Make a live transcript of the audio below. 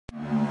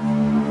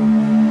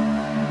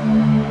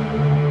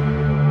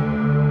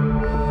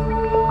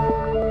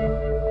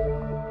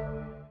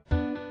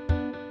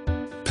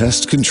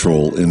Pest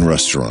control in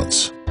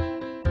restaurants.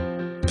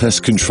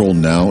 Pest control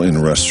now in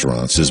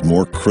restaurants is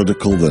more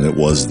critical than it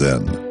was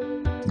then.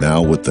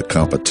 Now, with the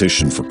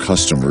competition for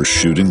customers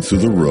shooting through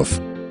the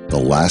roof,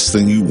 the last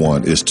thing you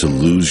want is to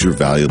lose your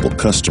valuable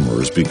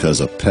customers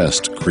because a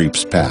pest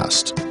creeps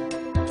past.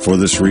 For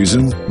this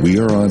reason, we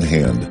are on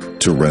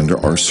hand to render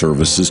our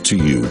services to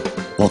you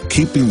while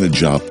keeping the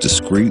job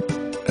discreet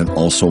and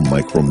also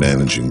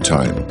micromanaging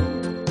time.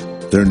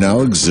 There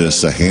now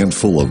exists a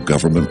handful of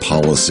government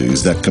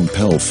policies that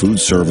compel food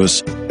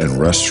service and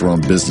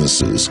restaurant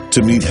businesses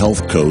to meet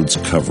health codes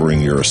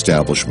covering your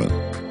establishment.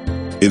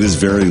 It is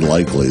very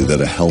likely that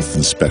a health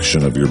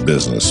inspection of your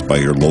business by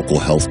your local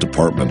health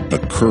department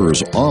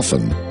occurs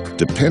often,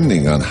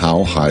 depending on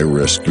how high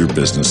risk your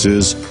business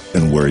is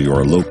and where you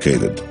are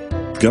located.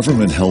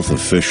 Government health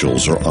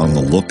officials are on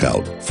the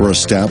lookout for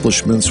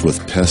establishments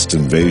with pest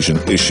invasion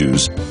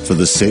issues for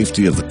the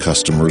safety of the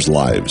customers'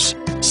 lives,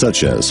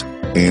 such as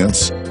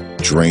ants,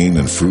 drain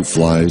and fruit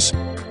flies,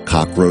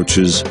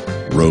 cockroaches,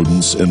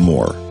 rodents, and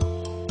more.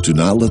 Do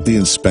not let the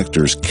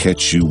inspectors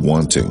catch you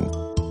wanting.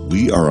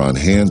 We are on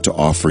hand to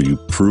offer you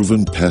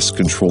proven pest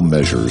control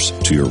measures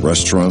to your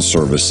restaurant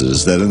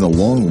services that in the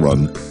long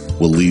run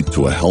will lead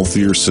to a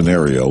healthier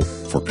scenario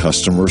for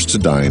customers to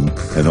dine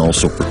and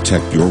also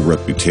protect your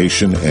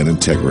reputation and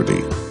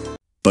integrity.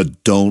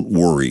 But don't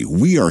worry,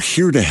 we are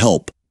here to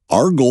help.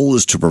 Our goal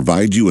is to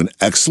provide you an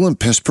excellent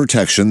pest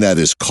protection that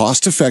is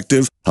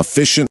cost-effective,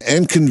 efficient,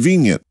 and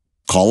convenient.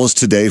 Call us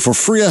today for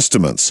free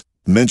estimates.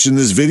 Mention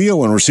this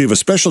video and receive a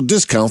special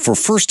discount for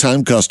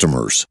first-time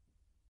customers.